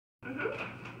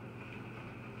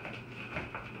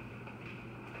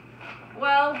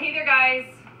Well, hey there guys,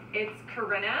 it's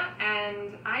Corinna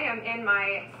and I am in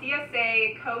my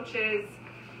CSA coach's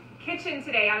kitchen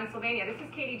today out in Sylvania. This is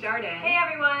Katie Jardin. Hey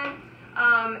everyone.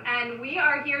 And we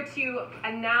are here to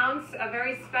announce a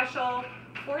very special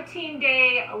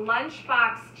 14-day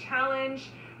Lunchbox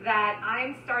challenge that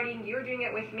I'm starting. You're doing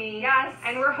it with me. Yes.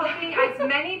 And we're hoping as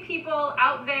many people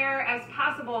out there as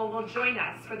possible will join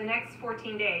us for the next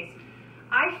 14 days.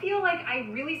 I feel like I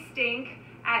really stink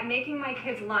at making my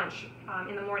kids lunch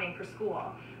in the morning for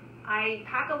school. I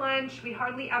pack a lunch we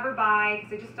hardly ever buy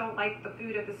because I just don't like the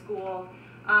food at the school.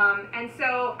 And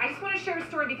so I just want to share a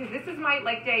story because this is my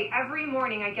day. Every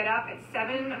morning I get up at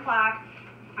 7 o'clock.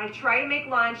 I try to make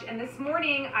lunch, and this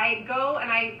morning I go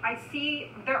and I see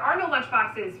there are no lunch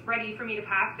boxes ready for me to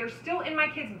pack. They're still in my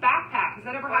kid's backpack. Has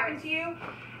that ever happened to you?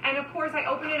 And of course I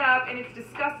open it up and it's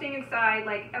disgusting inside.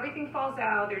 Like everything falls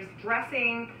out. There's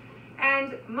dressing.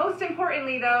 And most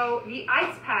importantly though, the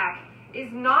ice pack is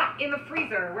not in the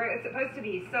freezer where it's supposed to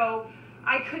be. So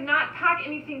I could not pack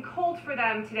anything cold for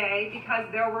them today because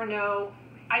there were no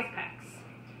ice packs.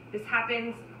 This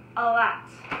happens a lot.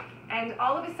 And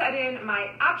all of a sudden,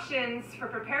 my options for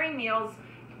preparing meals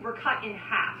were cut in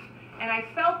half. And I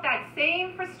felt that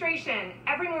same frustration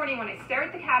every morning when I stare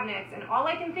at the cabinets and all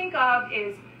I can think of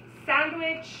is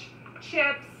sandwich,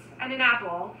 chips, and an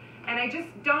apple. And I just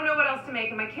don't know what else to make.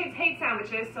 And my kids hate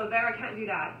sandwiches, so there, I can't do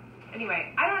that.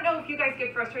 Anyway, I don't know if you guys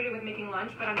get frustrated with making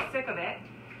lunch, but I'm sick of it.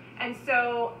 And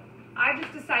so I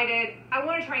just decided I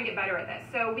want to try and get better at this.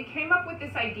 So we came up with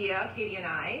this idea, Katie and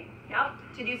I,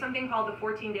 to do something called the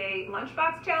 14-day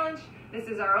Lunchbox Challenge. This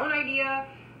is our own idea,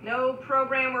 no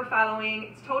program we're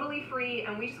following. It's totally free,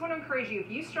 and we just want to encourage you,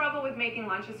 if you struggle with making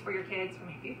lunches for your kids, or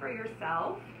maybe for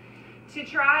yourself, to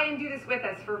try and do this with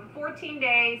us for 14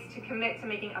 days to commit to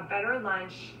making a better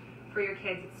lunch for your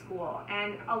kids at school.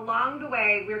 And along the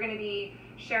way, we're going to be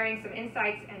sharing some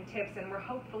insights and tips, and we're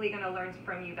hopefully going to learn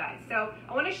from you guys. So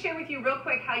I want to share with you real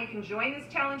quick how you can join this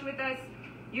challenge with us.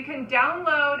 You can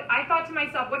download, I thought to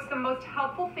myself, what's the most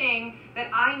helpful thing that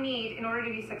I need in order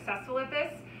to be successful at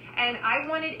this? And I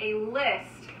wanted a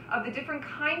list of the different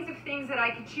kinds of things that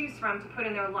I could choose from to put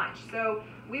in their lunch. So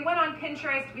we went on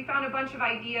Pinterest, we found a bunch of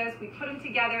ideas, we put them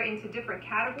together into different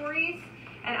categories,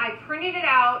 and I printed it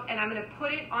out, and I'm going to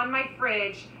put it on my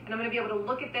fridge, and I'm going to be able to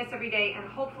look at this every day, and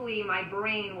hopefully my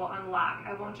brain will unlock.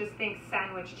 I won't just think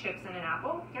sandwich, chips, and an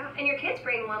apple. Yeah, and your kids'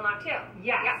 brain will unlock too.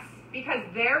 Yes. Because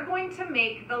they're going to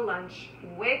make the lunch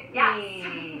with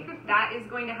me. That is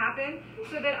going to happen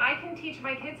so that I can teach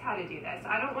my kids how to do this.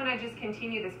 I don't want to just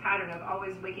continue this pattern of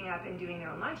always waking up and doing their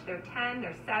own lunch. They're 10,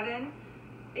 they're 7.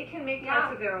 They can make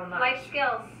parts of their own lunch. Life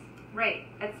skills. Right.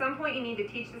 At some point you need to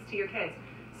teach this to your kids.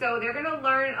 So they're going to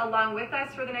learn along with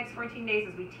us for the next 14 days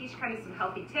as we teach kind of some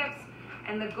healthy tips.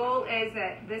 And the goal is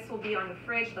that this will be on the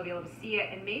fridge. They'll be able to see it.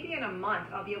 And maybe in a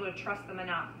month I'll be able to trust them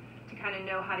enough to kind of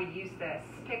know how to use this.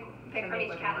 Pick from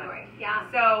each category. Yeah.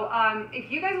 So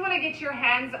if you guys want to get your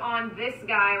hands on this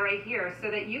guy right here so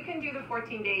that you can do the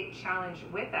 14-day challenge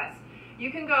with us,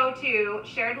 you can go to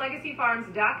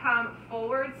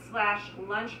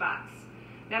sharedlegacyfarms.com/lunchbox.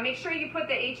 Now make sure you put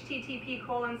the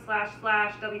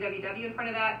http://www in front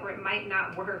of that, or it might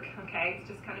not work. Okay, it's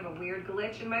just kind of a weird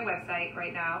glitch in my website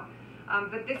right now.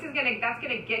 But that's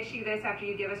gonna get you this after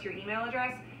you give us your email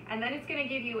address, and then it's gonna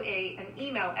give you an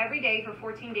email every day for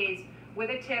 14 days with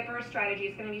a tip or a strategy.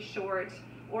 It's gonna be short,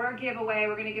 or a giveaway.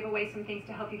 We're gonna give away some things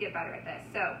to help you get better at this.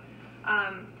 So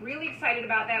really excited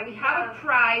about that. We have a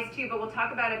prize too, but we'll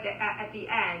talk about it at the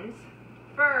end.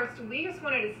 First, we just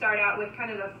wanted to start out with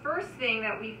kind of the first thing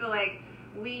that we feel like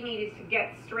we needed to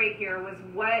get straight here was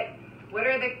what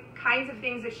are the kinds of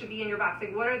things that should be in your box?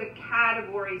 Like what are the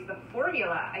categories, the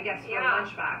formula, I guess, for a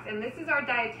lunchbox? And this is our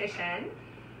dietitian.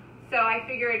 So I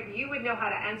figured you would know how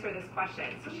to answer this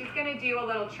question. So she's going to do a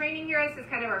little training here. This is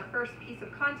kind of our first piece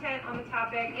of content on the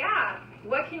topic. Yeah.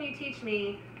 What can you teach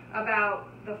me about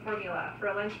the formula for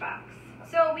a lunchbox?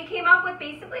 So we came up with,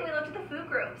 basically, we looked at the food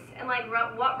groups and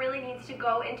what really needs to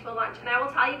go into a lunch. And I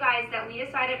will tell you guys that we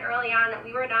decided early on that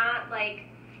we're not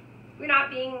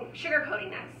being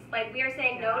sugarcoating this. Like we are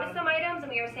saying no to some items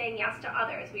and we are saying yes to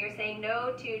others. We are saying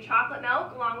no to chocolate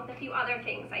milk along with a few other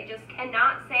things. I just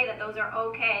cannot say that those are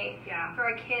okay for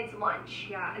a kid's lunch.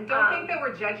 Yeah, and don't think that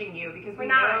we're judging you because we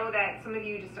know that some of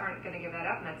you just aren't going to give that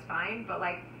up, and that's fine. But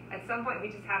like at some point we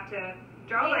just have to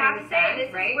draw a line in the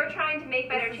sand, right? We're trying to make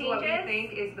better changes. This is what we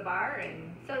think is the bar,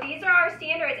 and so these are our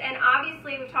standards. And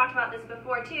obviously we've talked about this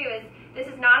before too. This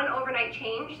is not an overnight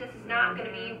change. This is not going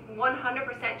to be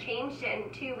 100% changed in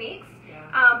 2 weeks.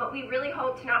 But we really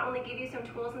hope to not only give you some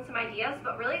tools and some ideas,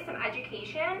 but really some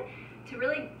education to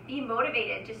really be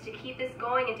motivated just to keep this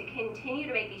going and to continue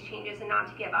to make these changes and not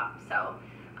to give up. So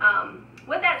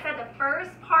with that said, the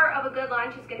first part of a good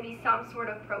lunch is going to be some sort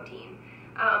of protein.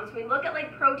 So we look at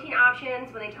like protein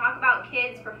options. When they talk about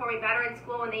kids performing better in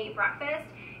school when they eat breakfast,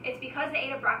 it's because they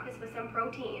ate a breakfast with some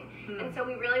protein. And so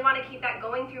we really want to keep that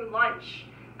going through lunch.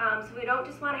 So we don't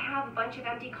just want to have a bunch of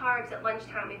empty carbs at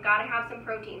lunchtime. We've got to have some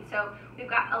protein. So we've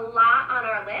got a lot on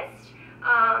our list.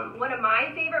 One of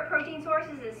my favorite protein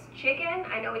sources is chicken.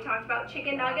 I know we talked about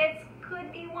chicken nuggets,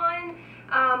 could be one.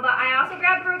 But I also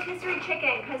grabbed rotisserie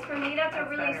chicken because for me that's a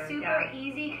really super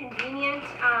easy, convenient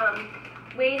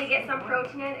way to get some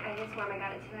protein in. I just warm, I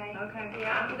got it today. Okay.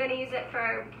 Yeah, I'm going to use it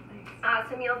for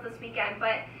some meals this weekend.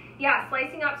 But yeah,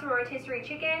 slicing up some rotisserie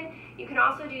chicken. You can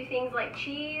also do things like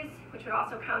cheese, which would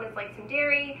also count as like some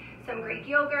dairy, some Greek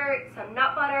yogurt, some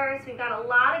nut butters. We've got a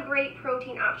lot of great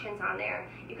protein options on there.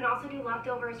 You can also do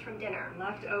leftovers from dinner.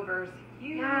 Leftovers.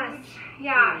 Huge. Yes.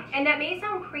 Yeah. Huge. And that may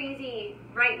sound crazy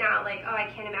right now, like, oh, I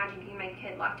can't imagine giving my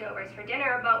kid leftovers for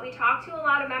dinner, but we talk to a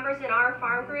lot of members in our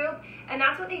farm group, and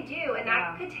that's what they do, and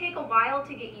that could take a while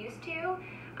to get used to.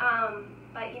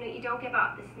 But you know, you don't give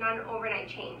up. This is not an overnight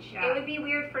change. It would be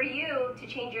weird for you to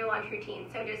change your lunch routine.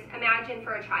 So just imagine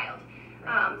for a child.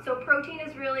 So protein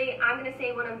is really, I'm going to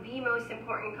say, one of the most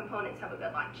important components of a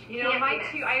good lunch. You know,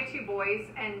 I have two boys,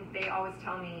 and they always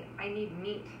tell me I need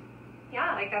meat.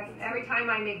 Yeah. Like that's every time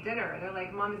I make dinner, they're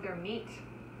like, Mom, is there meat?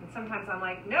 And sometimes I'm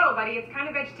like, no, buddy, it's kind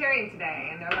of vegetarian today.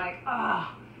 And they're like,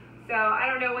 oh. So I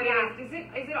don't know what it is.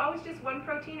 Is it always just one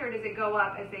protein, or does it go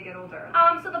up as they get older?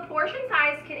 So the portion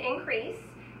size can increase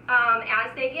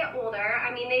as they get older.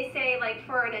 I mean, they say like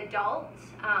for an adult,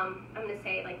 I'm going to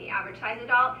say like the average size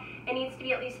adult, it needs to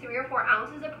be at least 3 or 4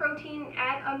 ounces of protein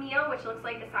at a meal, which looks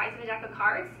like the size of a deck of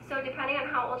cards. So depending on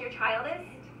how old your child is,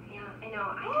 yeah, I know,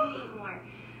 I can eat more.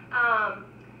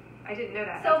 I didn't know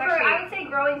that. So I would say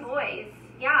growing boys,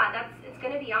 yeah, it's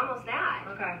going to be almost that.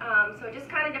 Okay. So it just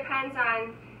kind of depends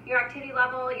on your activity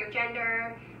level, your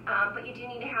gender, but you do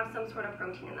need to have some sort of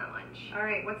protein in that lunch. All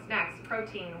right, what's next?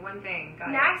 Protein, one thing.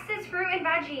 Got next is fruit and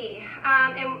veggie.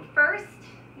 And first,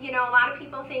 you know, a lot of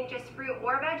people think just fruit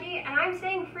or veggie, and I'm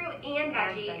saying fruit and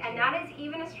veggie, and that is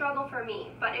even a struggle for me.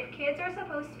 But if kids are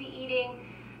supposed to be eating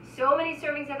so many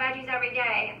servings of veggies every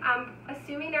day, I'm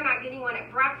assuming they're not getting one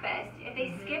at breakfast. If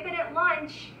they skip it at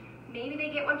lunch, maybe they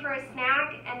get one for a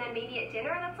snack, and then maybe at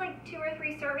dinner, that's like 2 or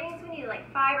 3 servings. We need like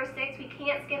 5 or 6. We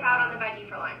can't skip out on the veggie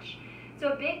for lunch. So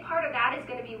a big part of that is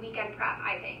going to be weekend prep,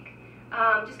 I think.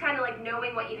 Just kind of like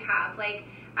knowing what you have. Like,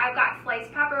 I've got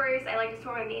sliced peppers. I like to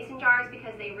store them in mason jars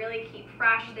because they really keep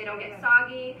fresh. They don't get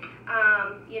soggy.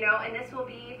 You know, and this will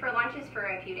be for lunches for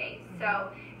a few days.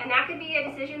 So, and that could be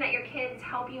a decision that your kids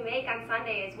help you make on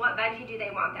Sunday is what veggie do they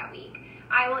want that week.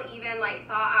 I will even like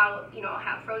thaw out, you know,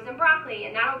 have frozen broccoli,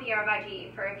 and that'll be our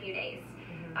veggie for a few days.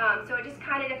 So it just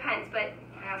kind of depends. But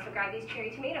I also grabbed these cherry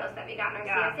tomatoes that we got in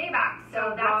our CSA box.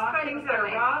 So that's kind of things that are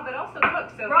raw, but also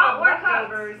cooked. So raw or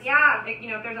leftovers. cooked. Yeah. Like, you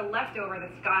know, if there's a leftover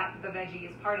that's got the veggie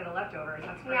as part of the leftovers,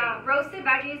 that's great. Yeah, roasted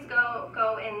veggies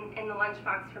go in the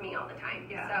lunchbox for me all the time.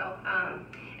 Yeah. So,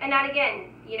 and that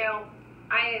again, you know,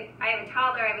 I have a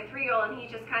toddler, I have a 3-year-old, and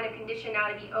he's just kind of conditioned now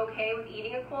to be okay with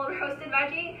eating a cold roasted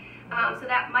veggie. So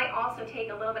that might also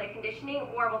take a little bit of conditioning,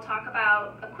 or we'll talk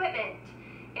about equipment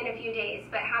in a few days,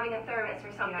 but having a thermos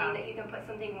or something that you can put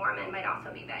something warm in might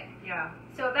also be big. Yeah.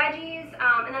 So veggies,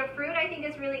 and then fruit I think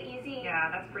is really easy. Yeah,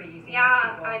 that's pretty easy.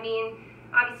 Yeah, I mean,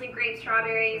 obviously grapes,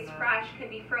 strawberries, fresh, could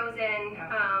be frozen,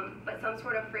 but some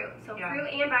sort of fruit. So fruit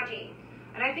and veggie.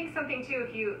 And I think something too,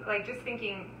 if you, like just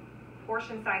thinking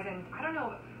portion size, and I don't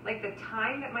know, like the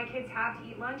time that my kids have to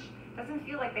eat lunch doesn't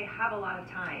feel like they have a lot of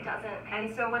time. It doesn't. And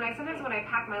so sometimes when I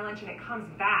pack my lunch and it comes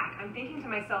back, I'm thinking to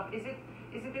myself, is it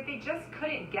that they just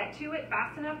couldn't get to it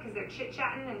fast enough because they're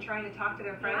chit-chatting and trying to talk to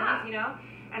their friends, you know?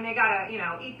 And they gotta, you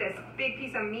know, eat this big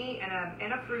piece of meat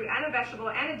and a fruit and a vegetable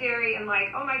and a dairy, and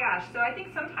like, oh my gosh. So I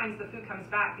think sometimes the food comes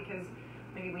back because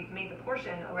maybe we've made the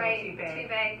portion a little too big. Too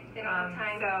big. They don't have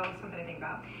time. So something to think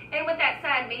about. And with that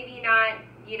said, maybe not,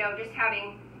 you know, just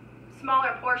having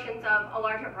smaller portions of a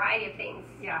larger variety of things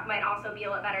might also be a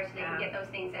lot better so they can get those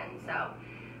things in. So.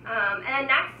 And then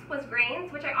next was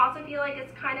grains, which I also feel like is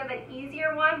kind of an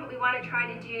easier one, but we want to try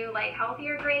to do like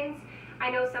healthier grains.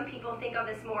 I know some people think of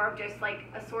this more of just like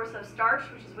a source of starch,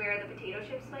 which is where the potato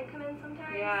chips might come in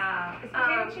sometimes. Yeah. Is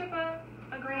potato chip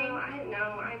a grain? I don't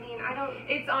know. I mean, I don't.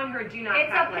 It's on her do not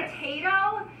pack list. It's a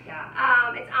potato.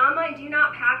 Yeah. It's on my do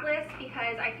not pack list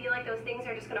because I feel like those things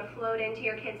are just going to float into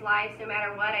your kids' lives no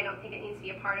matter what. I don't think it needs to be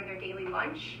a part of their daily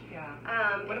lunch. Yeah.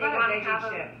 What about a veggie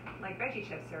chip? like veggie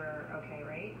chips are okay,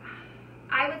 right?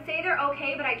 I would say they're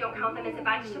okay, but I don't count them as a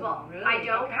vegetable. Really? I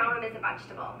don't Okay. count them as a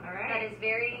vegetable. All right. That is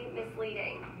very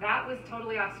misleading. That was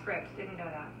totally off script. Didn't know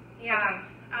that. Yeah.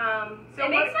 So it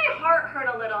makes my heart hurt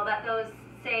a little that those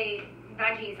say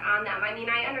veggies on them. I mean,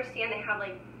 I understand they have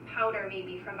like powder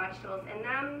maybe from vegetables in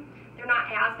them. They're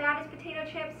not as bad as potato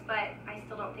chips, but I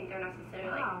still don't think they're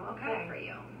necessarily good for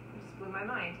you. Just blew my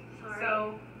mind. Sorry.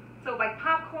 So like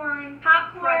popcorn,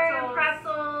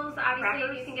 pretzels. Obviously,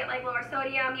 crackers? you can get like lower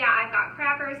sodium. Yeah, I've got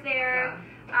crackers there.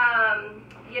 Yeah.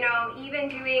 You know, even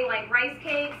doing like rice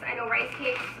cakes. I know rice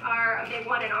cakes are a big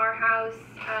one in our house.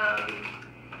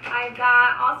 I've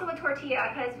got also a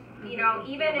tortilla because, you know,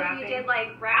 even if you did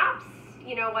like wraps,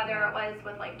 you know, whether it was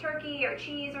with like turkey or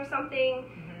cheese or something.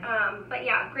 But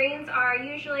yeah, grains are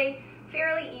usually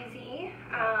fairly easy.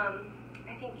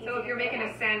 I think easy so if you're to making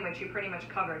get. a sandwich, you're pretty much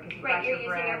covered because you've Right, got you're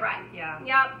your using your bread. Yeah.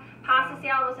 Yep. Pasta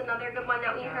salad was another good one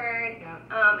that we heard.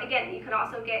 Yeah. Again, you could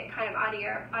also get kind of out of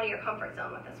your comfort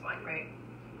zone with this one. Right.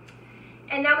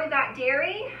 And now we've got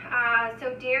dairy.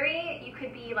 So dairy, you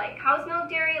could be like cow's milk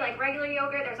dairy, like regular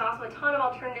yogurt. There's also a ton of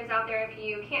alternatives out there if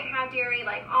you can't have dairy,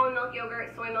 like almond milk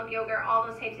yogurt, soy milk yogurt, all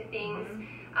those types of things.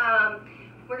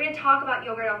 We're going to talk about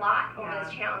yogurt a lot over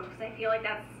this challenge because I feel like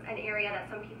that's an area that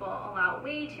some people allow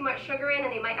way too much sugar in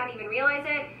and they might not even realize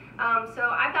it. So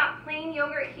I've got plain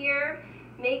yogurt here.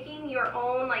 Making your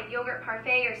own like yogurt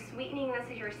parfait or sweetening this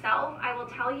as yourself, I will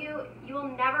tell you, you will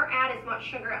never add as much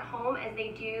sugar at home as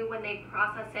they do when they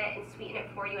process it and sweeten it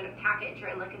for you in a package or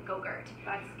in like a Go-Gurt.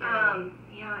 That's scary.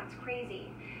 Yeah, it's crazy.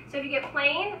 So if you get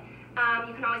plain,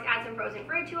 you can always add some frozen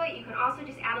fruit to it. You can also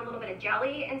just add a little bit of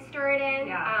jelly and stir it in.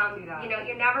 Yeah, do that. You know,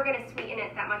 you're never going to sweeten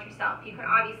it that much yourself. You can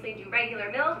obviously do regular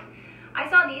milk. I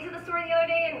saw these at the store the other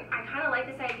day, and I kind of like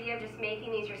this idea of just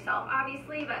making these yourself,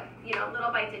 obviously, but, you know,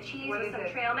 little bites of cheese with some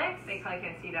trail mix. They probably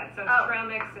can't see that. So it's trail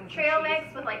mix and some trail cheese.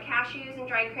 mix with, like, cashews and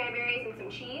dried cranberries and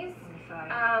some cheese.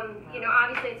 Yeah. You know,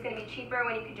 obviously it's going to be cheaper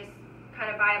when you could just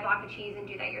kind of buy a block of cheese and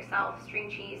do that yourself,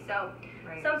 string cheese, so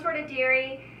some sort of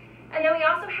dairy. And then we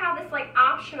also have this, like,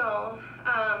 optional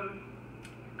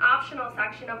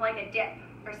section of, like, a dip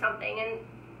or something. And,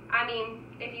 I mean,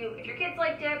 if your kids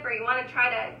like dip or you want to try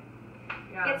to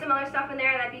get some other stuff in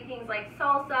there. That'd be things like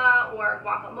salsa or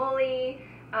guacamole,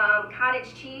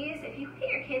 cottage cheese. If you could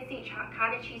get your kids to eat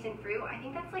cottage cheese and fruit, I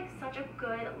think that's like such a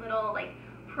good little like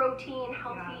protein,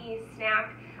 healthy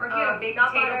snack. Or if you have a baked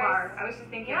potato butters. bar. I was just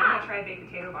thinking I'm gonna try a baked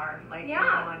potato bar, like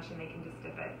for lunch, and they can just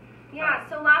dip it. Yeah,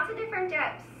 so lots of different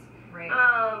dips. Right.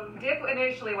 Dip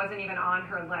initially wasn't even on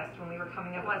her list when we were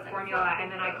coming up with formula,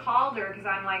 and then I called her because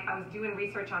I was doing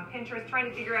research on Pinterest, trying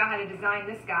to figure out how to design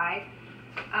this guy.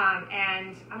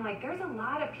 And I'm like, there's a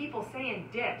lot of people saying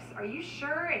dips. Are you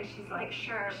sure? And she's like,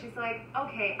 sure. She's like,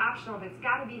 okay, optional, but it's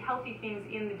got to be healthy things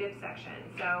in the dip section.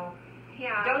 So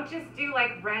don't just do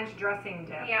like ranch dressing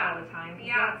dip all the time.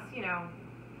 That's, you know,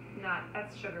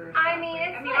 that's sugar. I mean,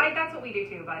 that's what we do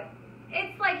too, but.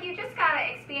 It's like you just gotta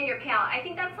expand your palate. I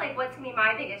think that's like what's gonna be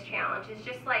my biggest challenge is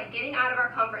just like getting out of our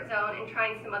comfort zone and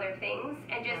trying some other things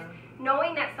and just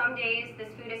knowing that some days this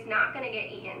food is not gonna get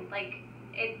eaten. Like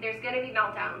there's gonna be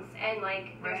meltdowns and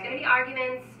like there's gonna be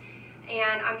arguments,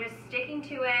 and I'm just sticking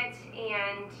to it,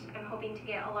 and I'm hoping to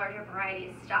get a larger variety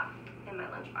of stuff in my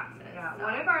lunch boxes. Yeah,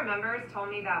 one of our members told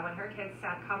me that when her kids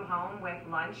come home with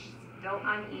lunch still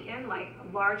uneaten, like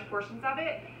large portions of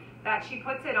it, that she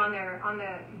puts it on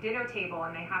the dinner table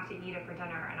and they have to eat it for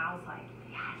dinner. And I was like,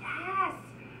 yes.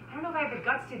 I don't know if I have the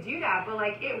guts to do that, but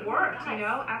like it worked, you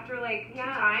know, after like 2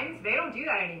 times. They don't do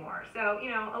that anymore. So,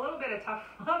 you know, a little bit of tough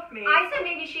love maybe. I said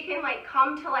maybe she can like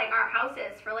come to like our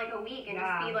houses for like a week and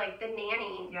just be like the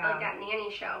nanny, like that nanny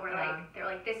show where like they're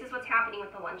like, this is what's happening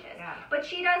with the lunches. Yeah. But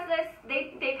she does this,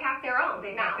 they pack their own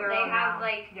now. They have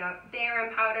like, they're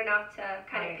empowered enough to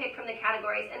kind of pick from the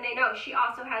categories, and they know she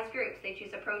also has groups. They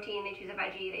choose a protein, they choose a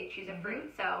veggie, they choose a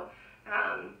fruit. So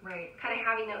kind of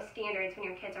having those standards when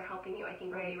your kids are helping you, I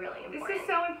think, will be really important. This is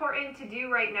so important to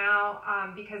do right now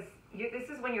because this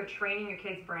is when you're training your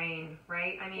kid's brain,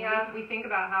 right? I mean, we think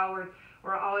about how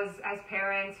we're always, as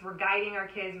parents, we're guiding our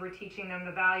kids, we're teaching them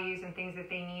the values and things that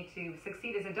they need to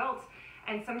succeed as adults.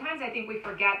 And sometimes I think we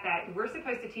forget that we're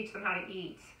supposed to teach them how to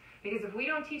eat. Because if we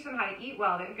don't teach them how to eat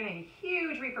well, there's going to be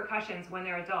huge repercussions when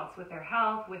they're adults with their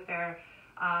health, with their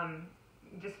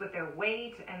just with their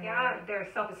weight and their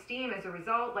self-esteem as a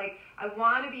result. Like, I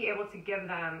want to be able to give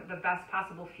them the best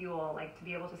possible fuel, like, to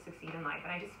be able to succeed in life.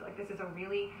 And I just feel like this is a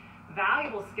really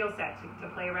valuable skill set to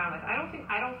play around with. I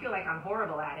don't feel like I'm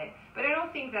horrible at it, but I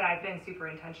don't think that I've been super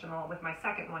intentional with my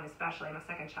second one, especially my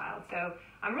second child. So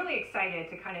I'm really excited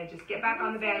to kind of just get back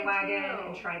on the bandwagon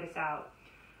and try this out.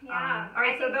 Yeah. All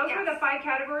right, so those were the 5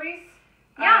 categories.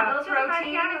 Yeah, those are the 5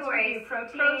 protein, categories.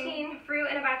 Protein, fruit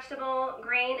and a vegetable,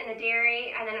 grain and a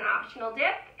dairy, and then an optional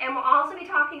dip. And we'll also be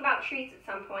talking about treats at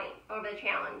some point over the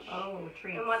challenge. Oh,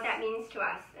 treats. And what that means to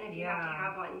us, and if you have to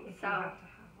have one. If so you have to have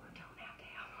one. don't have to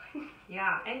have one.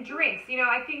 Yeah, and drinks. You know,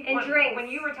 I think when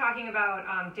you were talking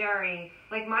about dairy,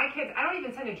 like my kids, I don't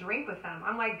even send a drink with them.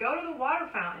 I'm like, go to the water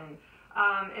fountain.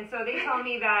 And so they tell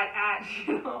me that I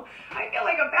feel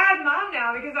like a bad mom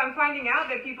now because I'm finding out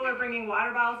that people are bringing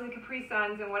water bottles and Capri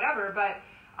Suns and whatever. But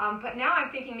now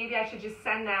I'm thinking maybe I should just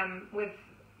send them with,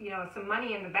 some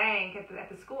money in the bank at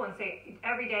the school and say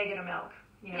every day get a milk.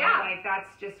 Like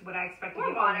that's just what I expect to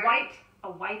do. Water. A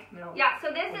white milk. Yeah.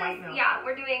 So this is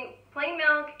we're doing plain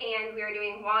milk and we are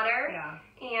doing water. Yeah.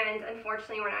 And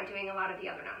unfortunately, we're not doing a lot of the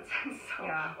other nonsense. So,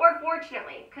 yeah. Or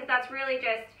fortunately, because that's really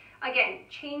just. Again,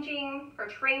 changing or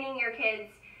training your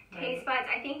kids' taste buds.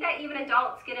 I think that even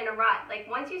adults get in a rut. Like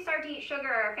once you start to eat sugar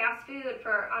or fast food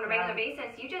on a regular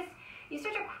basis, you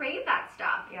start to crave that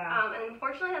stuff. Yeah. And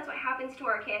unfortunately, that's what happens to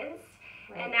our kids.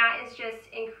 Right. And that is just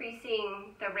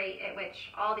increasing the rate at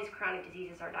which all these chronic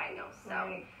diseases are diagnosed. So,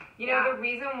 right. The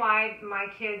reason why my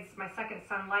second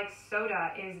son likes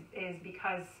soda is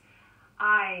because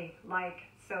I like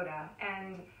soda.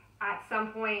 And at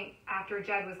some point after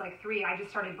Jed was like 3, I just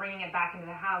started bringing it back into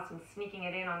the house and sneaking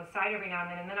it in on the side every now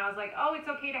and then. And then I was like, oh, it's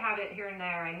okay to have it here and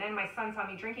there. And then my son saw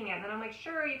me drinking it. And then I'm like,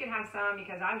 sure, you can have some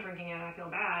because I'm drinking it and I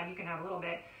feel bad. You can have a little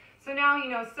bit. So now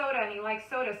soda and you like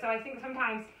soda. So I think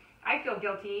sometimes I feel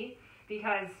guilty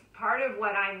because part of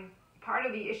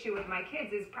the issue with my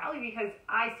kids is probably because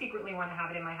I secretly want to have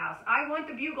it in my house. I want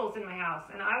the Bugles in my house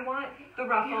and I want the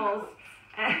Ruffles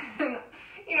and...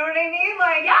 You know what I mean?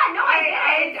 Like, yeah, no,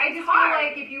 I just feel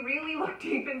like if you really look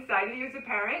deep inside of you as a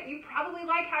parent, you probably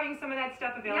like having some of that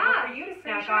stuff available for you to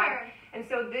snack on. And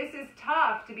so this is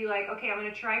tough to be like, okay, I'm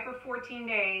going to try for 14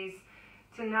 days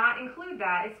to not include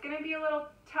that. It's going to be a little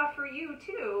tough for you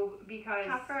too because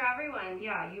tough for everyone.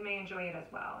 Yeah, you may enjoy it as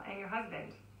well, and your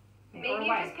husband. Maybe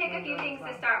you just pick a few things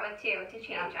to start with too to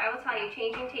change. I will tell you,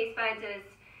 changing taste buds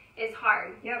is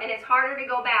hard, and it's harder to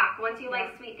go back. Once you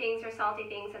like sweet things or salty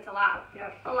things, it's a lot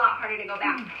harder to go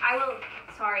back. Quick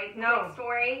story.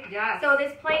 Yes. So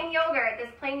this plain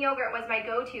yogurt was my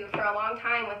go-to for a long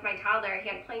time with my toddler. He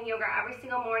had plain yogurt every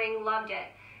single morning, loved it.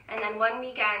 And then one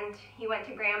weekend, he went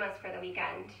to Grandma's for the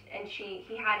weekend, and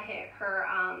he had her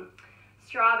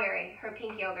strawberry, her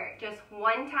pink yogurt, just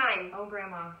one time. Oh,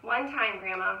 Grandma. One time,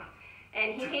 Grandma.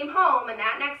 And he came home, and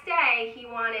that next day, he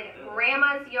wanted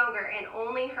Grandma's yogurt and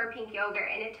only her pink yogurt.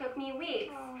 And it took me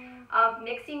weeks of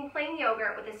mixing plain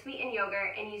yogurt with the sweetened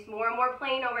yogurt and use more and more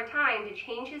plain over time to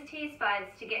change his taste buds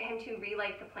to get him to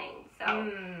re-like the plain. So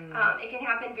it can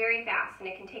happen very fast, and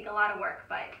it can take a lot of work,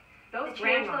 but those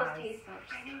taste buds.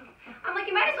 I know. I'm like,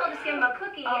 you might as well just give him a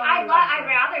cookie. Oh, I'd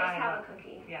rather just have a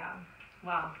cookie. Yeah.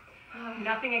 Wow.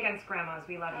 Nothing against grandmas.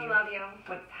 We love you. I love you.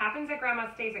 What happens at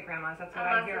grandma's stays at grandma's. That's what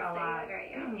I hear a lot.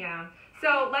 Yeah.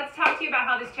 So let's talk to you about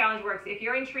how this challenge works. If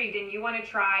you're intrigued and you want to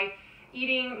try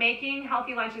making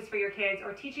healthy lunches for your kids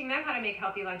or teaching them how to make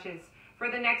healthy lunches for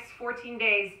the next 14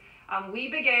 days, we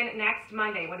begin next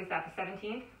Monday. What is that, the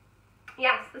 17th?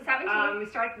 Yes, the 17th. We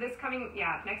start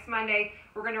next Monday.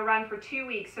 We're going to run for 2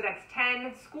 weeks. So that's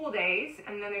 10 school days.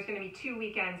 And then there's going to be 2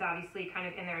 weekends, obviously, kind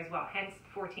of in there as well. Hence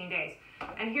 14 days.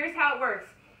 And here's how it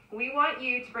works. We want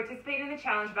you to participate in the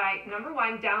challenge by, number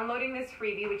 1, downloading this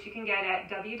freebie, which you can get at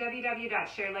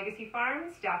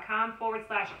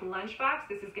www.sharedlegacyfarms.com/lunchbox.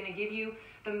 This is going to give you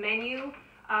the menu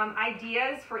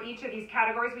ideas for each of these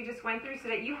categories we just went through so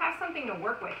that you have something to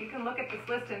work with. You can look at this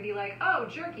list and be like, oh,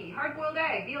 jerky, hard-boiled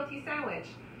egg, BLT sandwich,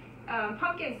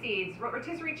 pumpkin seeds,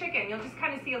 rotisserie chicken. You'll just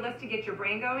kind of see a list to get your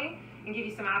brain going and give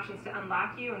you some options to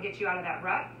unlock you and get you out of that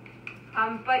rut.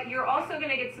 But you're also going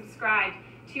to get subscribed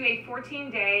to a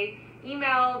 14-day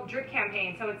email drip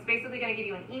campaign. So it's basically going to give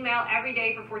you an email every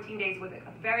day for 14 days with a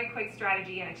very quick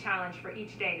strategy and a challenge for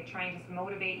each day to try and just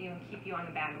motivate you and keep you on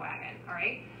the bandwagon, all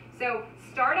right? So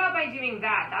start out by doing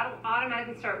that. That'll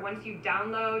automatically start once you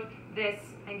download this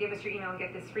and give us your email and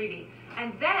get this freebie.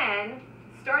 And then,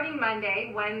 starting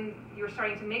Monday, when you're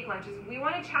starting to make lunches, we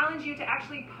want to challenge you to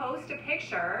actually post a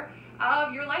picture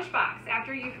of your lunchbox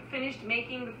after you've finished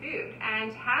making the food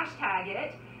and hashtag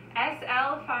it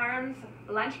SL Farms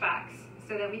Lunchbox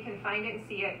so that we can find it and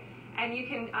see it. And you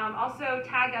can also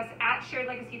tag us at Shared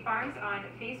Legacy Farms on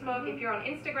Facebook. If you're on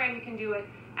Instagram, you can do it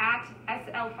at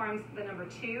SL Farms, the number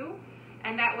 2,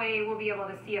 and that way we'll be able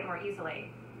to see it more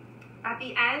easily. At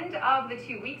the end of the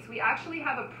 2 weeks, we actually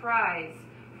have a prize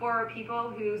for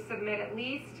people who submit at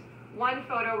least one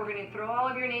photo. We're going to throw all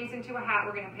of your names into a hat.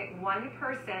 We're going to pick one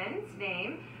person's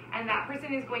name, and that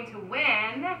person is going to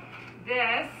win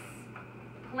this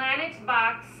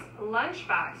Lunchbox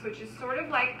Lunchbox, which is sort of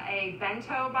like a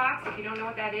bento box. If you don't know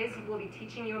what that is, we'll be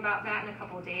teaching you about that in a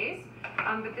couple of days.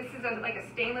 But this is like a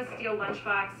stainless steel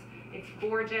lunchbox. It's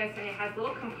gorgeous, and it has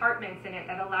little compartments in it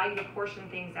that allow you to portion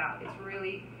things out. It's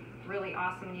really, really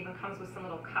awesome, and even comes with some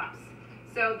little cups.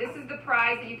 So this is the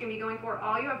prize that you can be going for.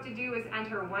 All you have to do is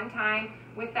enter one time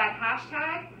with that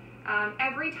hashtag.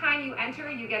 Every time you enter,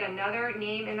 you get another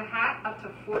name in the hat, up to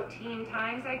 14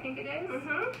 times, I think it is.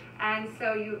 And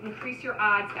so you increase your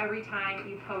odds every time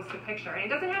you post a picture. And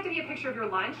it doesn't have to be a picture of your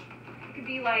lunch. It could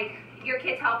be like your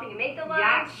kids helping you make the lunch.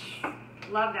 Yes,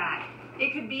 love that.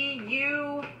 It could be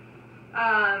you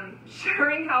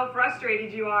sharing how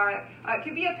frustrated you are. It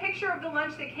could be a picture of the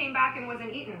lunch that came back and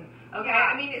wasn't eaten. Okay,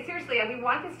 Yeah. I mean, seriously, we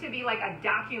want this to be like a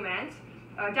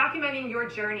documenting your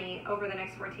journey over the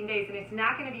next 14 days, and it's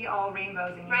not going to be all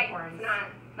rainbows and unicorns. It's not.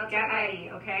 That's Get okay. ready,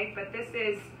 okay? But this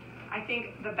is, I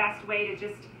think, the best way to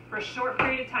just, for a short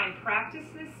period of time, practice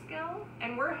this skill.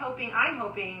 And I'm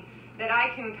hoping that I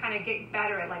can kind of get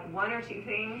better at like one or two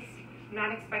things. I'm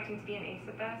not expecting to be an ace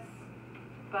at this,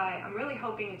 but I'm really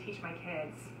hoping to teach my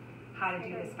kids how to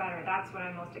do this better. That's what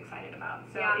I'm most excited about.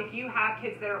 So if you have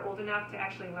kids that are old enough to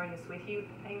actually learn this with you,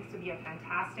 I think this would be a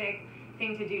fantastic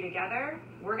thing to do together.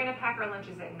 We're going to pack our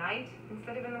lunches at night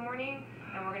instead of in the morning,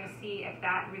 and we're going to see if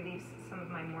that relieves some of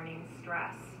my morning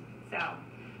stress. So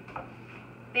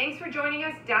thanks for joining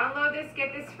us. Download this,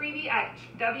 get this freebie at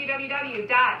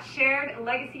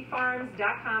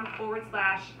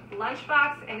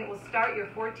www.sharedlegacyfarms.com/lunchbox, and it will start your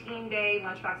 14-day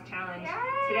Lunchbox Challenge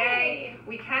today.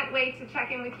 We can't wait to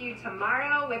check in with you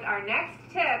tomorrow with our next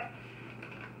tip.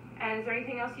 And is there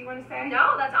anything else you want to say?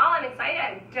 No, that's all. I'm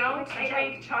excited. Don't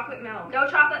drink chocolate milk. No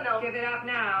chocolate milk. Give it up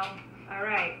now. All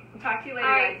right. We'll talk to you later,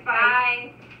 All right. guys.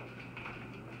 Bye. Bye.